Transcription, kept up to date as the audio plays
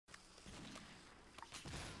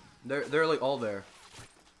They're like all there.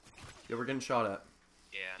 Yeah, we're getting shot at.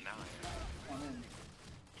 Yeah, now I am. I'm in.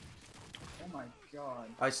 Oh my god.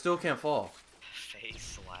 I still can't fall.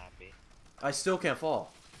 Face slappy. I still can't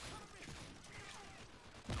fall.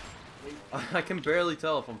 I can barely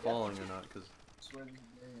tell if I'm falling or not, cause. I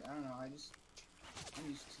don't know. I'm used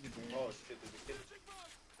to the barrier. Oh shit! There's a kid.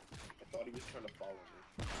 I thought he was trying to follow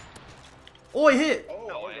me. Oh, I hit! Oh,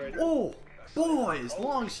 No way. alright. Oh, boys,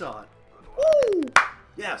 long shot. Woo!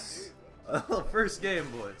 Yes. First game,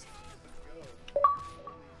 boys.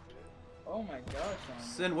 Oh my gosh.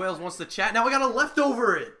 Sin Wales wants to chat. Now I got a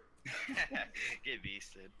leftover it. Get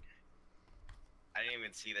beasted. I didn't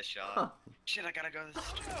even see the shot. Huh. Shit, I gotta go to the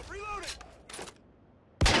Reload it.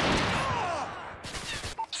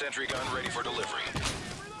 Sentry gun ready for delivery.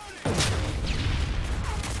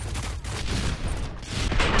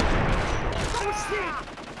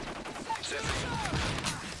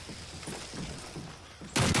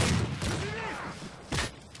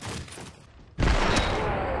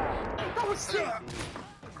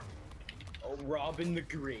 Oh, Robin the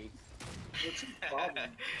Great. What's your problem?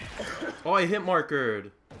 Oh, I hit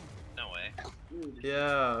markered. No way.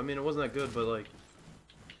 Yeah, I mean it wasn't that good, but like.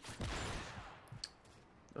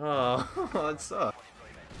 Oh, that sucks.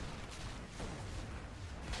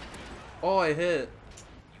 Oh, I hit.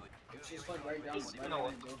 It's just like right down. Right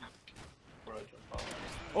down.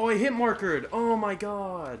 Oh, I hit markered. Oh my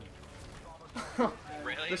god.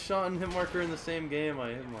 Really? The shot and hit marker in the same game. I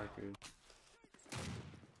hit markered.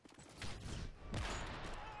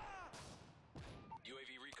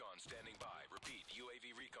 UAV recon standing by. Repeat,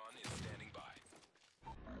 UAV recon is standing by.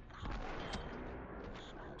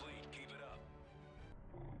 Please keep it up.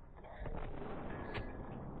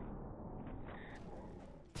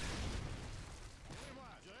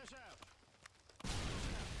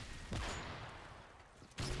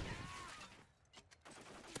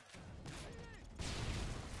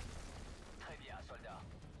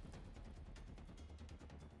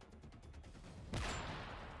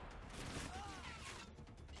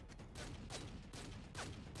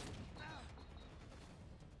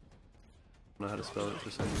 I don't know how to spell it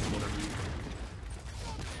for some reason, whatever.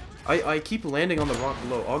 I keep landing on the rock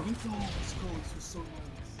below. Augie? Oh, let's go. This was so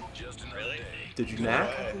nice. Just another Really? day. Did you knack?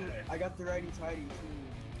 I got the righty tighty too.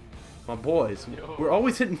 My boys, we're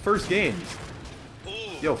always hitting first games. Ooh.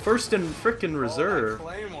 Yo, first in frickin' reserve.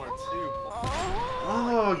 Claymore too.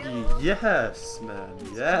 Augie, yes, man,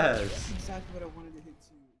 yes. That's exactly what I wanted